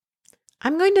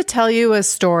I'm going to tell you a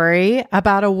story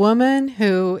about a woman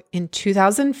who, in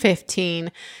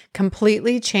 2015,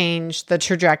 completely changed the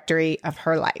trajectory of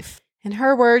her life. In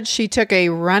her words, she took a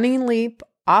running leap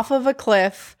off of a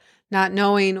cliff, not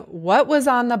knowing what was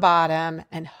on the bottom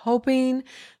and hoping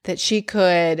that she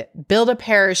could build a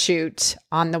parachute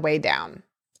on the way down.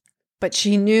 But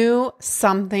she knew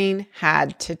something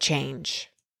had to change.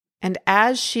 And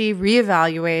as she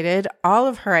reevaluated all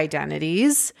of her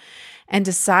identities and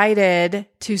decided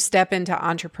to step into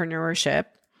entrepreneurship,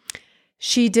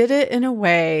 she did it in a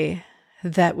way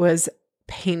that was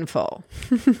painful.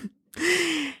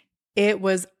 It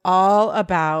was all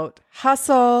about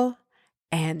hustle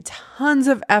and tons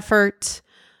of effort,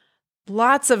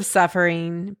 lots of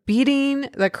suffering, beating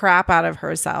the crap out of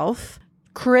herself,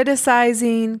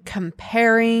 criticizing,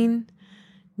 comparing,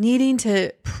 needing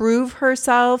to prove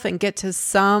herself and get to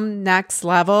some next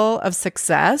level of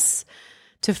success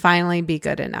to finally be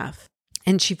good enough.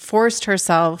 And she forced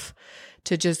herself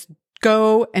to just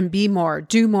go and be more,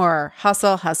 do more,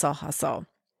 hustle, hustle, hustle.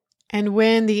 And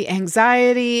when the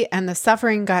anxiety and the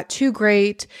suffering got too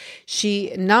great,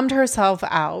 she numbed herself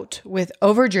out with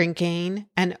overdrinking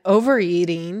and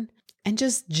overeating and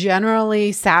just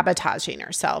generally sabotaging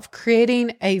herself,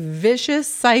 creating a vicious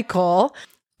cycle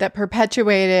that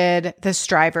perpetuated the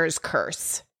striver's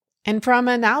curse. And from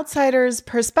an outsider's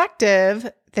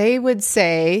perspective, they would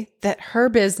say that her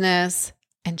business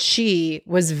and she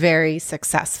was very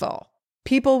successful.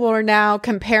 People were now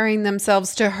comparing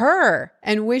themselves to her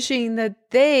and wishing that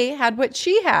they had what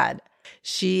she had.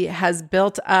 She has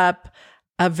built up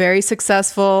a very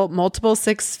successful multiple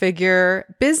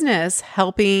six-figure business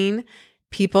helping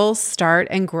people start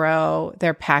and grow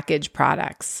their packaged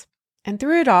products. And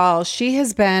through it all, she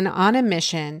has been on a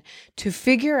mission to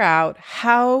figure out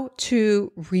how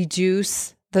to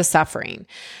reduce the suffering,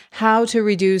 how to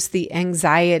reduce the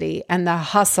anxiety and the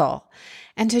hustle,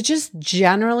 and to just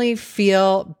generally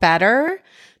feel better,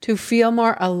 to feel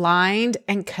more aligned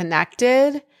and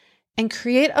connected, and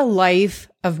create a life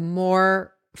of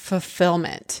more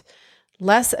fulfillment,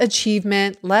 less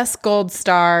achievement, less gold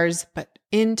stars, but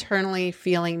internally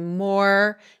feeling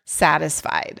more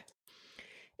satisfied.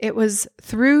 It was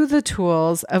through the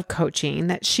tools of coaching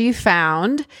that she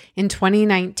found in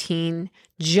 2019,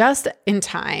 just in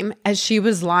time as she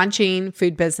was launching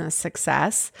Food Business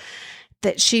Success,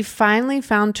 that she finally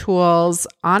found tools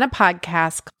on a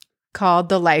podcast called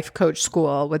The Life Coach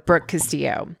School with Brooke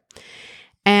Castillo.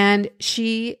 And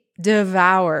she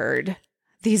devoured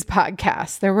these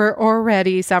podcasts. There were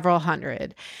already several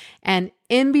hundred. And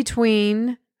in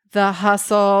between the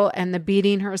hustle and the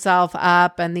beating herself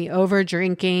up and the over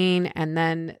drinking and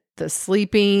then the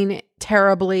sleeping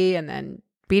terribly and then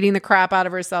beating the crap out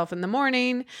of herself in the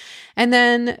morning and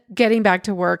then getting back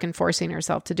to work and forcing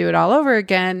herself to do it all over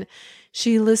again,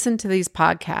 she listened to these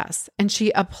podcasts and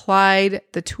she applied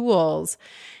the tools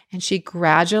and she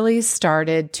gradually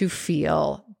started to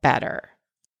feel better.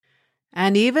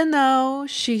 And even though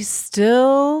she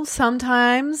still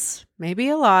sometimes, maybe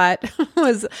a lot,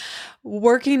 was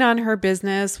working on her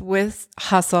business with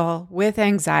hustle, with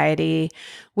anxiety,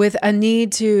 with a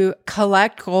need to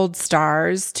collect gold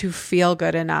stars to feel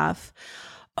good enough,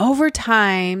 over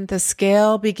time, the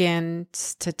scale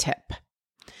begins to tip.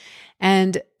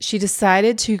 And she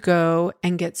decided to go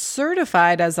and get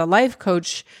certified as a life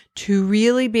coach to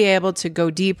really be able to go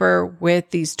deeper with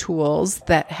these tools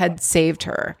that had saved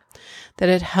her, that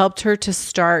had helped her to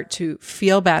start to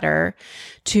feel better,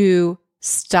 to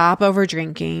stop over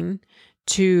drinking,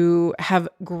 to have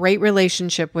great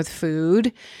relationship with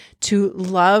food, to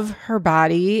love her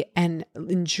body and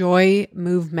enjoy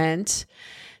movement,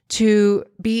 to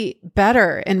be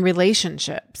better in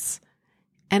relationships,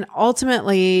 and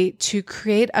ultimately to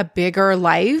create a bigger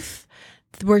life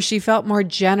where she felt more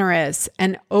generous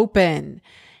and open.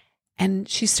 And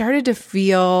she started to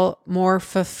feel more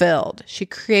fulfilled. She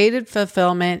created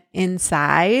fulfillment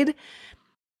inside.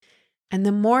 And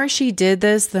the more she did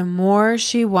this, the more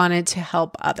she wanted to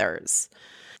help others.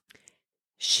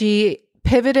 She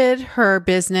pivoted her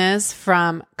business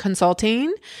from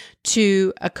consulting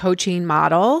to a coaching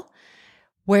model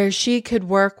where she could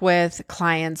work with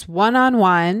clients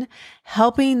one-on-one,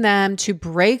 helping them to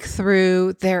break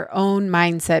through their own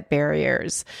mindset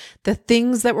barriers, the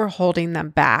things that were holding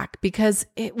them back, because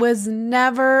it was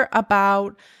never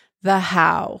about the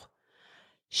how.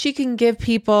 She can give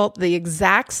people the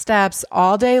exact steps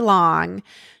all day long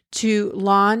to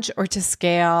launch or to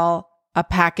scale a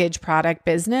packaged product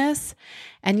business.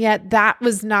 And yet that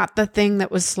was not the thing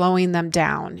that was slowing them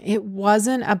down. It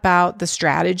wasn't about the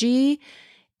strategy.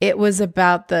 It was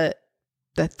about the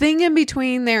thing in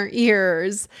between their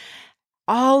ears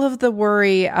all of the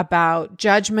worry about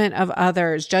judgment of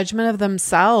others, judgment of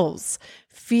themselves,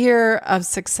 fear of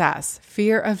success,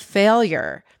 fear of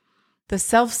failure, the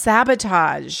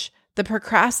self-sabotage, the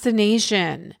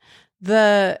procrastination,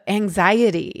 the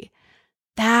anxiety.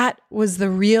 That was the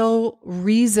real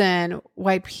reason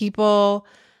why people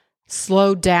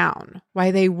slowed down,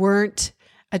 why they weren't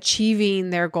achieving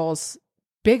their goals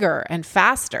bigger and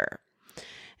faster.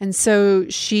 And so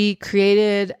she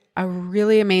created a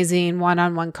really amazing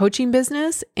one-on-one coaching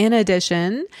business in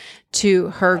addition to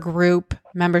her group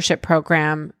membership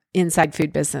program, Inside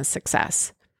Food Business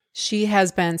Success. She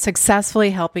has been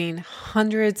successfully helping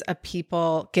hundreds of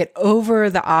people get over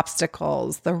the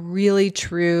obstacles, the really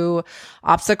true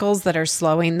obstacles that are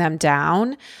slowing them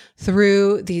down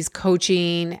through these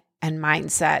coaching and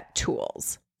mindset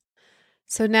tools.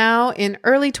 So now in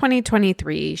early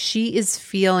 2023, she is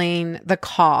feeling the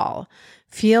call,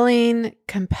 feeling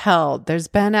compelled. There's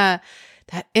been that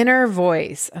inner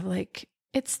voice of like,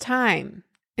 it's time.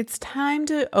 It's time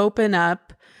to open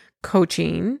up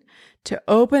coaching, to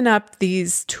open up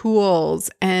these tools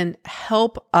and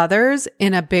help others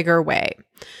in a bigger way,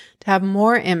 to have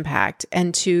more impact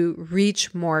and to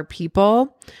reach more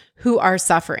people who are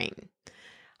suffering.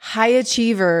 High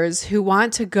achievers who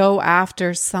want to go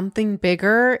after something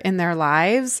bigger in their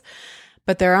lives,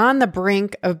 but they're on the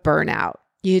brink of burnout.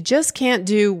 You just can't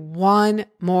do one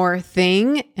more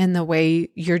thing in the way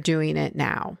you're doing it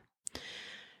now.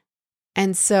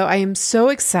 And so I am so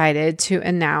excited to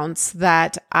announce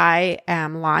that I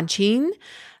am launching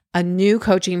a new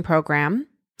coaching program,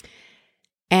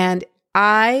 and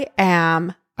I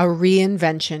am a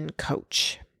reinvention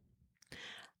coach.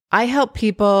 I help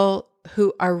people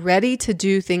who are ready to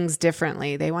do things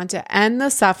differently. They want to end the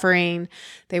suffering.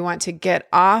 They want to get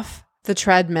off the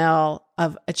treadmill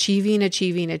of achieving.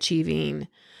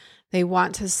 They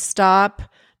want to stop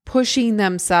pushing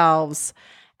themselves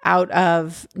out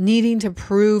of needing to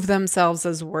prove themselves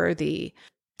as worthy.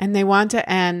 And they want to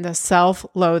end the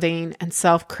self-loathing and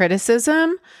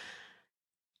self-criticism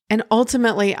and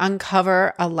ultimately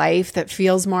uncover a life that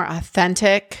feels more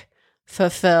authentic,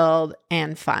 fulfilled,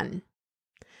 and fun.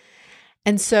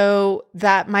 And so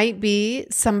that might be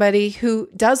somebody who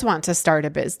does want to start a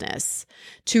business,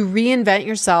 to reinvent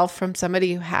yourself from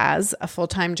somebody who has a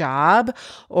full-time job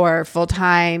or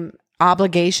full-time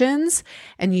obligations,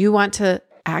 and you want to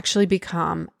actually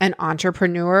become an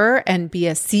entrepreneur and be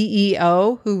a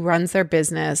CEO who runs their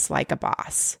business like a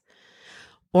boss.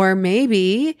 Or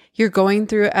maybe you're going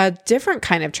through a different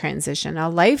kind of transition, a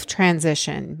life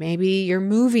transition. Maybe you're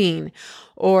moving,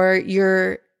 or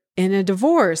you're in a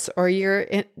divorce, or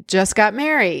just got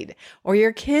married, or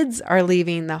your kids are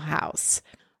leaving the house.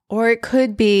 Or it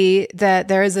could be that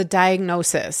there is a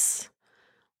diagnosis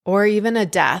or even a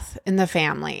death in the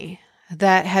family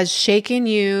that has shaken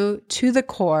you to the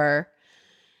core,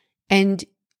 and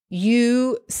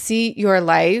you see your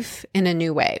life in a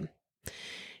new way.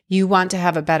 You want to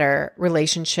have a better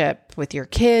relationship with your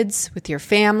kids, with your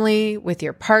family, with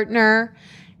your partner,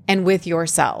 and with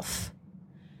yourself.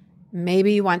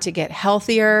 Maybe you want to get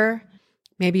healthier.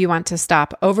 Maybe you want to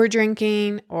stop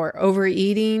over-drinking or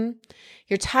overeating.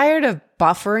 You're tired of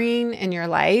buffering in your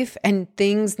life and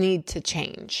things need to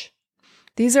change.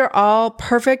 These are all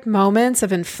perfect moments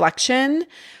of inflection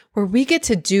where we get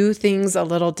to do things a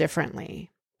little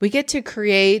differently. We get to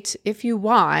create, if you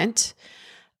want,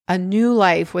 a new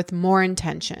life with more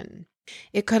intention.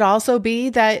 It could also be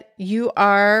that you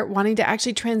are wanting to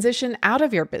actually transition out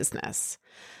of your business.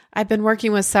 I've been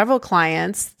working with several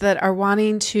clients that are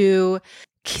wanting to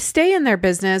stay in their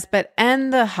business, but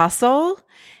end the hustle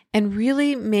and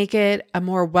really make it a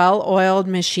more well-oiled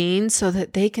machine so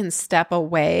that they can step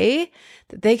away,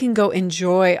 that they can go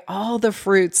enjoy all the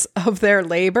fruits of their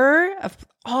labor, of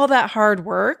all that hard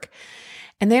work,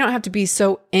 and they don't have to be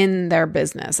so in their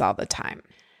business all the time.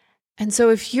 And so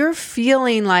if you're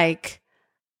feeling like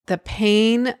the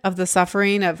pain of the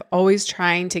suffering of always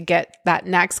trying to get that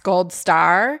next gold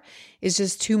star is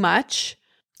just too much,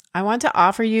 I want to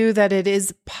offer you that it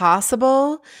is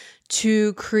possible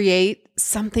to create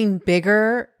something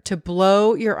bigger, to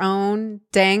blow your own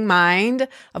dang mind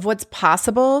of what's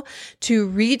possible, to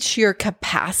reach your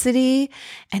capacity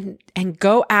and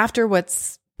go after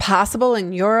what's possible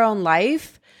in your own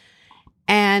life,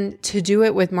 and to do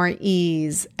it with more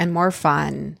ease and more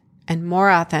fun and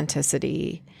more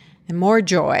authenticity and more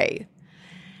joy.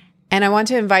 And I want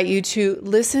to invite you to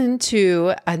listen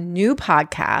to a new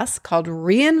podcast called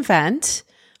Reinvent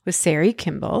with Sari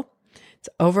Kimball. It's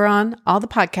over on all the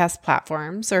podcast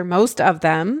platforms, or most of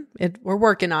them. We're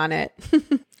working on it.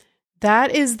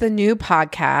 That is the new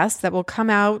podcast that will come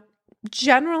out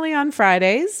generally on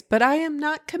Fridays, but I am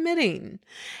not committing.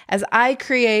 As I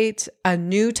create a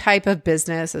new type of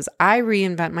business, as I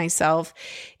reinvent myself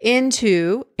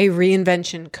into a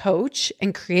reinvention coach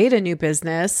and create a new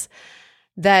business,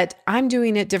 that I'm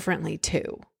doing it differently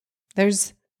too.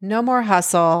 There's no more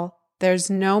hustle. There's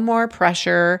no more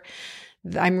pressure.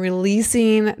 I'm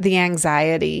releasing the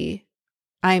anxiety.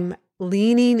 I'm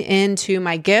leaning into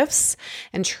my gifts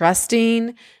and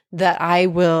trusting that I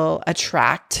will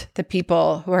attract the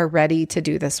people who are ready to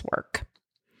do this work.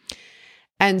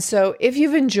 And so if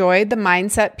you've enjoyed the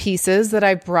mindset pieces that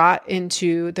I brought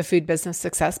into the Food Business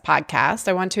Success podcast,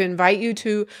 I want to invite you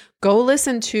to go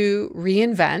listen to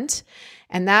Reinvent.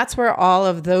 And that's where all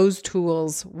of those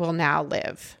tools will now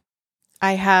live.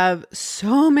 I have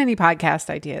so many podcast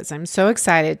ideas. I'm so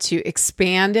excited to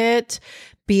expand it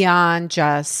beyond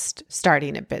just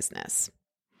starting a business.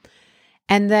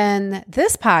 And then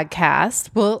this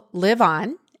podcast will live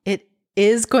on. It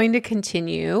is going to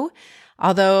continue,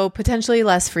 although potentially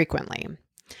less frequently. I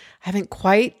haven't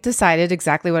quite decided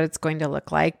exactly what it's going to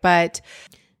look like, but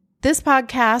this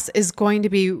podcast is going to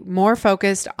be more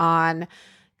focused on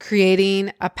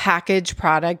creating a packaged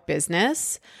product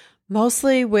business,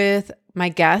 mostly with my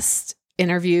guest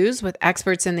interviews with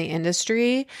experts in the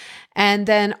industry, and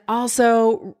then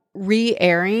also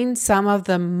re-airing some of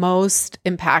the most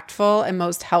impactful and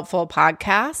most helpful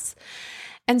podcasts.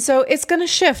 And so it's going to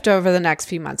shift over the next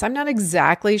few months. I'm not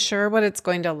exactly sure what it's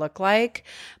going to look like,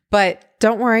 but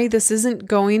don't worry, this isn't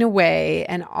going away,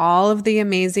 and all of the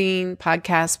amazing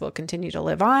podcasts will continue to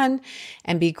live on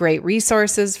and be great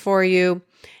resources for you.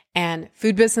 And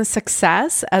Food Business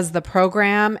Success as the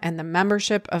program and the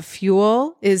membership of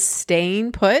Fuel is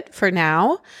staying put for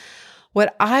now.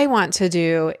 What I want to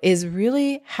do is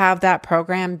really have that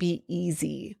program be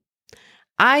easy.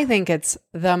 I think it's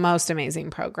the most amazing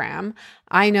program.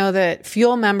 I know that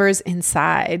Fuel members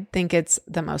inside think it's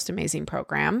the most amazing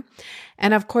program.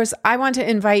 And of course, I want to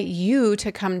invite you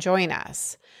to come join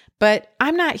us. But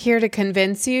I'm not here to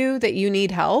convince you that you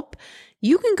need help.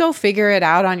 You can go figure it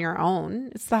out on your own.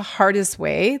 It's the hardest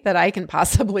way that I can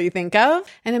possibly think of.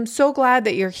 And I'm so glad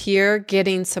that you're here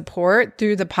getting support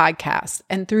through the podcast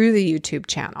and through the YouTube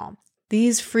channel.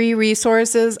 These free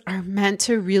resources are meant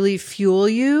to really fuel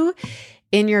you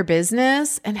in your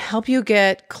business and help you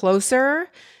get closer,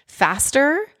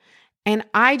 faster. And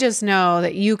I just know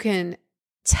that you can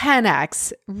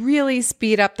 10x really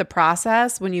speed up the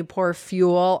process when you pour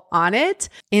fuel on it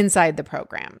inside the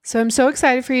program. So I'm so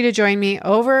excited for you to join me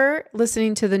over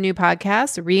listening to the new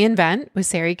podcast, Reinvent with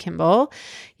Sari Kimball.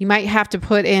 You might have to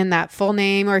put in that full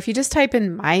name, or if you just type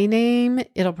in my name,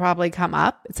 it'll probably come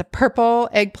up. It's a purple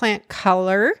eggplant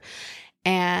color.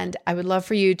 And I would love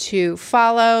for you to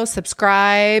follow,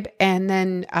 subscribe, and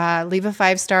then leave a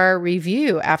 5-star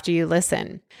review after you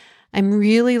listen. I'm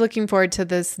really looking forward to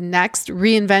this next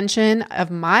reinvention of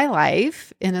my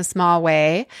life in a small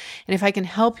way. And if I can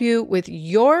help you with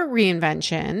your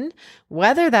reinvention,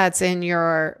 whether that's in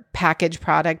your packaged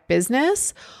product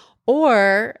business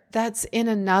or that's in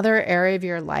another area of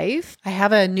your life, I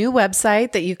have a new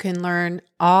website that you can learn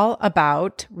all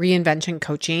about reinvention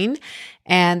coaching.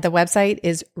 And the website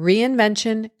is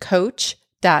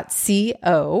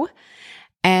reinventioncoach.co.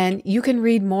 And you can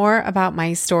read more about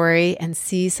my story and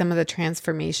see some of the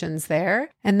transformations there.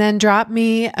 And then drop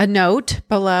me a note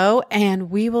below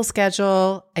and we will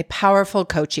schedule a powerful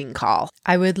coaching call.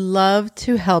 I would love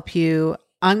to help you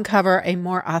uncover a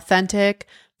more authentic,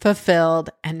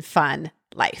 fulfilled, and fun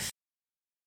life.